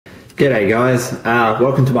G'day guys,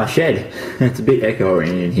 welcome to my shed. It's a bit echoey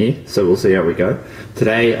in here, so we'll see how we go.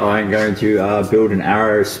 Today I'm going to build an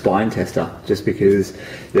Arrow spine tester, just because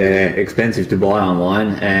they're expensive to buy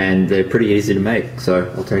online and they're pretty easy to make.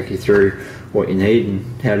 So I'll take you through what you need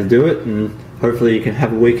and how to do it, and hopefully you can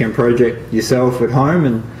have a weekend project yourself at home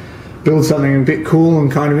and build something a bit cool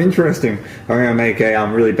and kind of interesting. I'm going to make a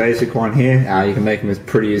really basic one here. You can make them as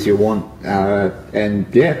pretty as you want,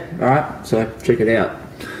 and yeah, alright, so check it out.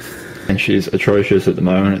 And she's atrocious at the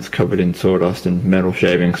moment. It's covered in sawdust and metal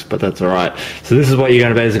shavings, but that's alright. So this is what you're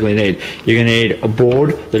going to basically need. You're going to need a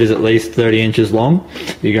board that is at least 30 inches long.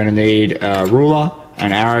 You're going to need a ruler,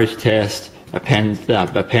 an arrow to test, a pen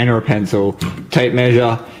or a pencil, tape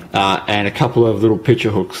measure, and a couple of little picture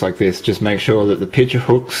hooks like this. Just make sure that the picture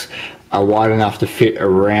hooks are wide enough to fit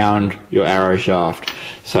around your arrow shaft.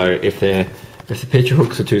 So if the picture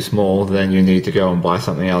hooks are too small, then you need to go and buy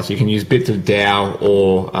something else. You can use bits of dowel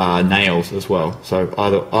or nails as well. So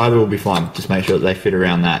either will be fine. Just make sure that they fit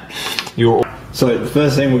around that. So the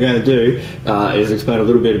first thing we're going to do is explain a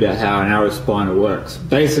little bit about how an arrow spiner works.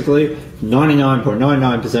 Basically,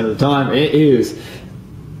 99.99% of the time, it is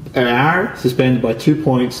an arrow suspended by 2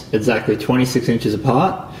 points exactly 26 inches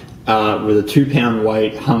apart, with a 2-pound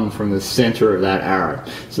weight hung from the center of that arrow.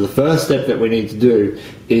 So the first step that we need to do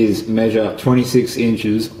is measure 26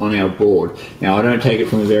 inches on our board. Now I don't take it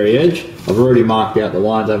from the very edge. I've already marked out the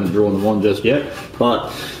lines, I haven't drawn them on just yet.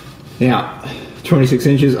 But now, 26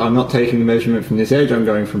 inches, I'm not taking the measurement from this edge, I'm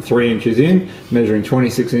going from 3 inches in, measuring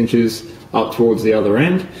 26 inches up towards the other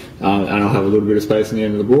end, and I'll have a little bit of space on the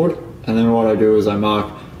end of the board. And then what I do is I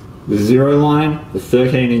mark the 0 line, the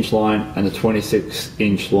 13-inch line, and the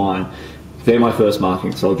 26-inch line. They're my first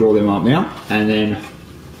markings, so I'll draw them up now and then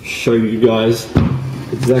show you guys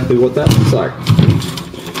exactly what that looks like.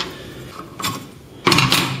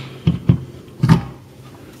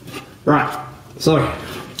 Right, so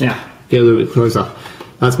now get a little bit closer.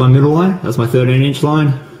 That's my middle line, that's my 13-inch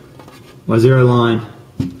line, my 0 line,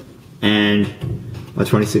 and my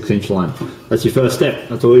 26-inch line. That's your first step.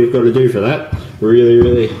 That's all you've got to do for that.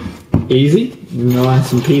 Really easy,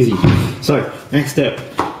 nice and peasy. So next step.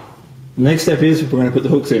 The next step is we're going to put the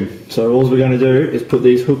hooks in. So all we're going to do is put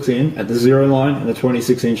these hooks in at the 0 line and the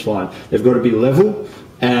 26-inch line. They've got to be level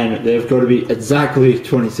and they've got to be exactly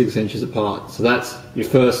 26 inches apart. So that's your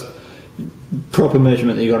first proper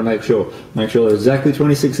measurement that you've got to make sure. Make sure they're exactly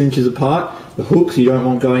 26 inches apart. The hooks you don't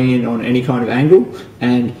want going in on any kind of angle,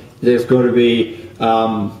 and they've got to be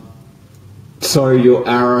so your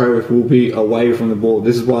arrow will be away from the board.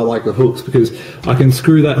 This is why I like the hooks, because I can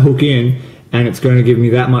screw that hook in and it's going to give me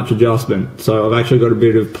that much adjustment. So I've actually got a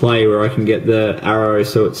bit of play where I can get the arrow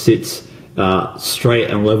so it sits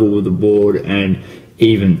straight and level with the board and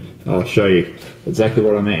even. I'll show you exactly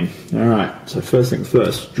what I mean. Alright, so first things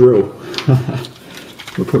first, drill.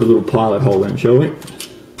 We'll put a little pilot hole in, shall we?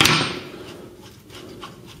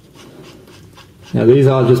 Now these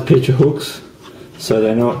are just picture hooks, so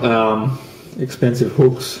they're not expensive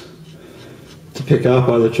hooks to pick up.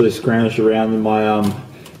 I literally scrounged around in my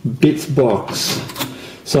bits box.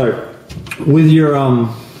 So with your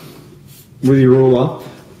ruler,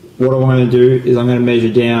 what I want to do is I'm going to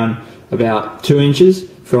measure down about 2 inches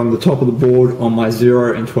from the top of the board on my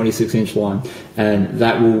 0 and 26-inch line, and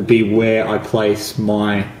that will be where I place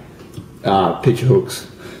my picture hooks.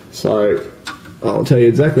 So I'll tell you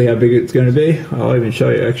exactly how big it's going to be. I'll even show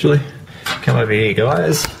you actually. Come over here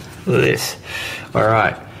guys. Look at this.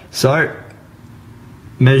 Alright, so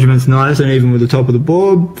measurement's nice and even with the top of the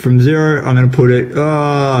board. From 0, I'm going to put it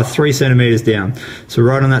 3 centimeters down. So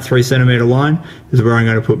right on that 3 centimeter line is where I'm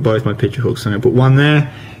going to put both my picture hooks. So I'm going to put one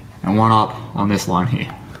there and one up on this line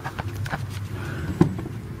here.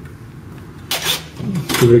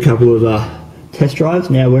 Give it a couple of test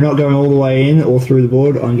drives. Now we're not going all the way in or through the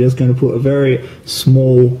board. I'm just going to put a very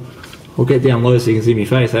small, I'll get down low so you can see my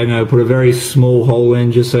face. I'm going to put a very small hole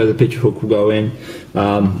in just so the picture hook will go in,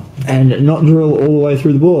 and not drill all the way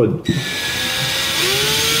through the board.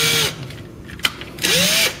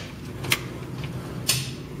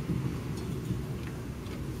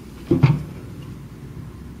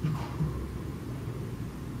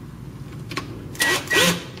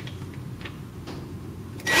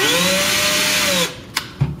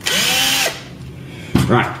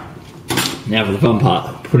 Right, now for the fun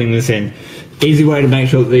part, putting this in. Easy way to make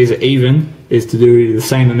sure that these are even is to do the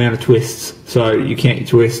same amount of twists. So you count your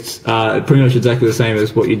twists, pretty much exactly the same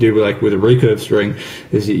as what you do with a recurve string,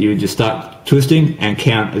 is that you would just start twisting and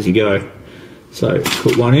count as you go. So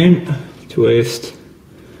put one in, twist,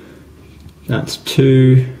 that's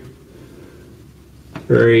 2,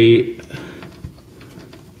 3,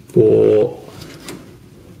 4,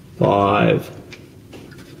 5,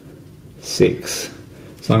 6.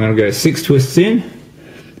 So I'm going to go 6 twists in.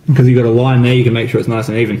 Because you've got a line there, you can make sure it's nice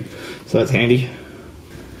and even. So that's handy.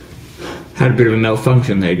 Had a bit of a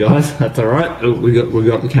malfunction there, guys. That's alright. Oh, we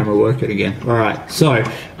got the camera working again. Alright, so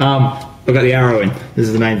I've got the arrow in. This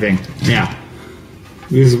is the main thing. Now,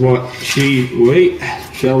 this is what she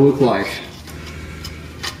shall look like.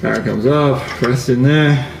 Arrow comes up, rests in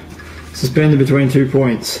there, suspended between 2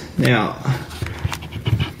 points. Now,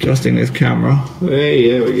 adjusting this camera. Hey,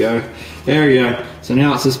 there we go. There we go. So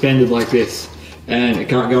now it's suspended like this. And it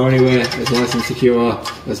can't go anywhere, it's nice and secure,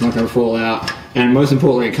 it's not going to fall out, and most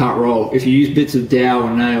importantly it can't roll. If you use bits of dowel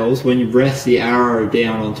or nails, when you rest the arrow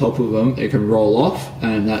down on top of them, it can roll off,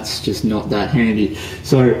 and that's just not that handy.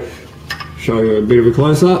 So, show you a bit of a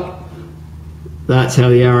close-up. That's how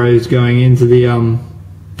the arrow is going into the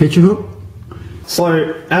picture hook.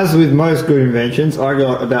 So, as with most good inventions, I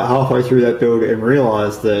got about halfway through that build and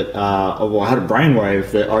realised that, I had a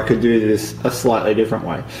brainwave that I could do this a slightly different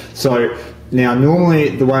way. So, now normally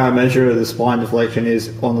the way I measure the spine deflection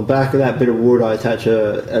is on the back of that bit of wood I attach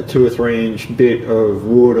a 2 or 3 inch bit of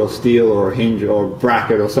wood or steel or a hinge or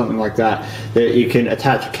bracket or something like that that you can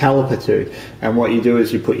attach a caliper to. And what you do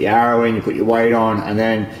is you put your arrow in, you put your weight on, and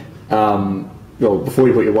then well, before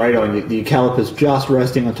you put your weight on, the caliper's just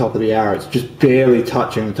resting on top of the arrow. It's just barely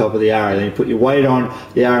touching the top of the arrow. Then you put your weight on,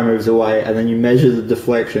 the arrow moves away, and then you measure the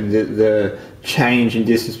deflection, the change in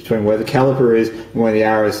distance between where the caliper is and where the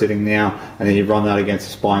arrow is sitting now, and then you run that against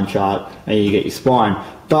a spine chart, and you get your spine.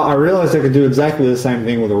 But I realised I could do exactly the same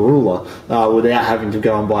thing with a ruler without having to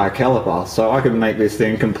go and buy a caliper. So I could make this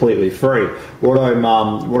thing completely free. What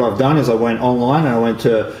I've done is I went online and I went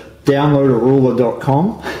to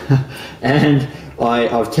downloadaruler.com and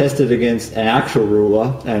I've tested against an actual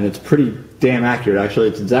ruler, and it's pretty damn accurate. Actually,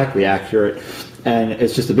 it's exactly accurate, and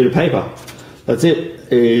it's just a bit of paper. That's it.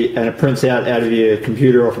 And it prints out of your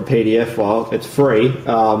computer off a PDF file. It's free.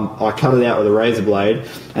 I cut it out with a razor blade,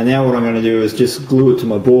 and now what I'm going to do is just glue it to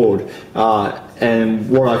my board. And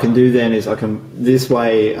what I can do then is I can, this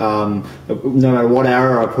way, no matter what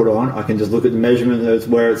arrow I put on, I can just look at the measurement that's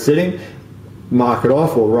where it's sitting, mark it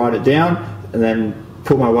off or write it down, and then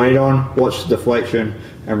put my weight on, watch the deflection,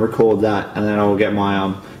 and record that, and then I'll get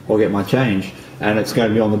my change. And it's going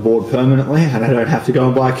to be on the board permanently, and I don't have to go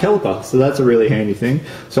and buy a caliper. So that's a really handy thing.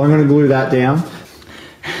 So I'm going to glue that down.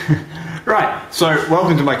 Right, so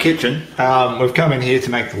welcome to my kitchen. We've come in here to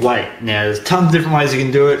make the weight. Now there's tons of different ways you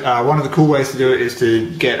can do it. One of the cool ways to do it is to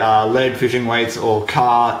get lead fishing weights or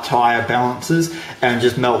car tyre balances and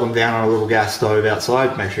just melt them down on a little gas stove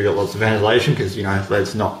outside. Make sure you've got lots of ventilation, because you know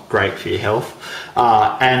lead's not great for your health.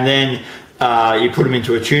 And then you put them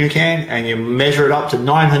into a tuna can and you measure it up to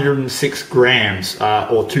 906 grams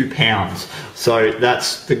or 2 pounds. So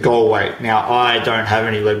that's the goal weight. Now I don't have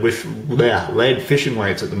any lead fishing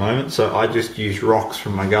weights at the moment, so I just use rocks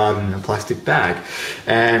from my garden in a plastic bag,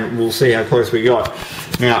 and we'll see how close we got.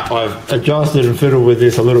 Now I've adjusted and fiddled with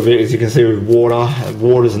this a little bit, as you can see, with water.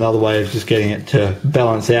 Water is another way of just getting it to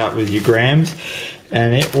balance out with your grams,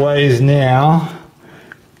 and it weighs now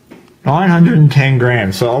 910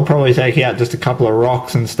 grams, so I'll probably take out just a couple of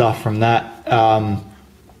rocks and stuff from that,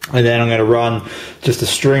 and then I'm going to run just a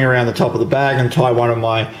string around the top of the bag and tie one of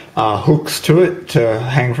my hooks to it to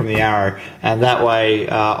hang from the arrow, and that way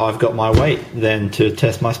I've got my weight then to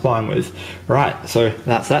test my spine with. Right, so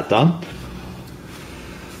that's that done.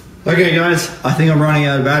 Okay guys, I think I'm running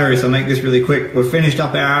out of battery, so I'll make this really quick. We've finished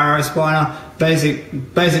up our arrow spiner. Basic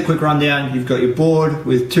quick rundown. You've got your board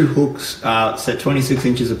with 2 hooks set 26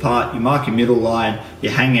 inches apart. You mark your middle line,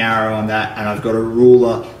 you hang your arrow on that, and I've got a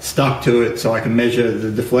ruler stuck to it so I can measure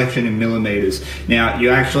the deflection in millimeters. Now,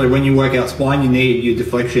 you actually, when you work out spine, you need your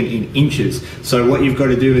deflection in inches. So what you've got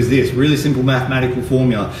to do is this, really simple mathematical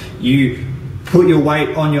formula. You put your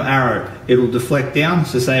weight on your arrow, it'll deflect down,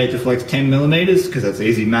 so say it deflects 10 millimeters, because that's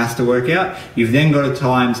easy maths to work out. You've then got to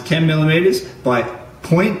times 10 millimeters by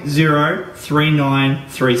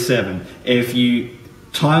 0.03937. If you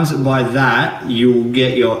times it by that, you'll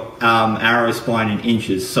get your arrow spine in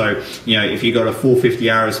inches. So, you know, if you got a 450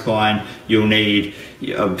 arrow spine, you'll need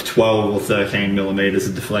 12 or 13 millimeters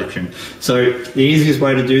of deflection. So the easiest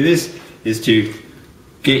way to do this is to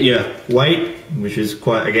get your weight, which is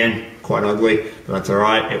quite ugly, but that's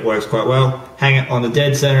alright, it works quite well. Hang it on the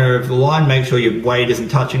dead center of the line, make sure your weight isn't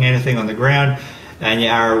touching anything on the ground, and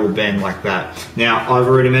your arrow will bend like that. Now, I've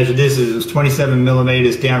already measured this, it was 27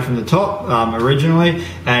 millimeters down from the top originally,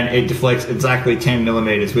 and it deflects exactly 10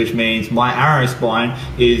 millimeters, which means my arrow spine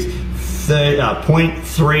is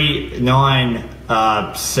 0.39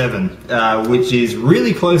 7, which is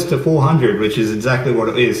really close to 400, which is exactly what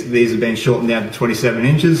it is. These have been shortened down to 27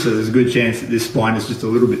 inches, so there's a good chance that this spine is just a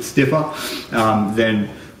little bit stiffer than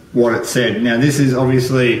what it said. Now this is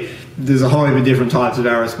obviously, there's a whole heap of different types of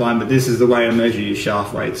arrow spine, but this is the way to measure your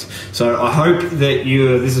shaft weights. So I hope that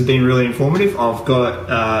this has been really informative. I've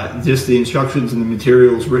got just the instructions and the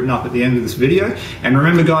materials written up at the end of this video. And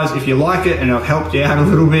remember guys, if you like it and I've helped you out a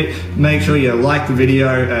little bit, make sure you like the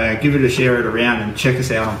video, give it a share it around, and check us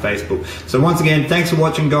out on Facebook. So once again, thanks for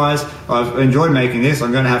watching guys. I've enjoyed making this.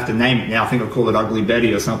 I'm going to have to name it now. I think I'll call it Ugly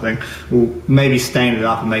Betty or something. We'll maybe stain it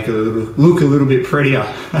up and make it look a little bit prettier.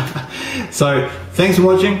 So thanks for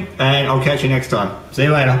watching, and I'll catch you next time. See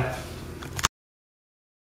you later.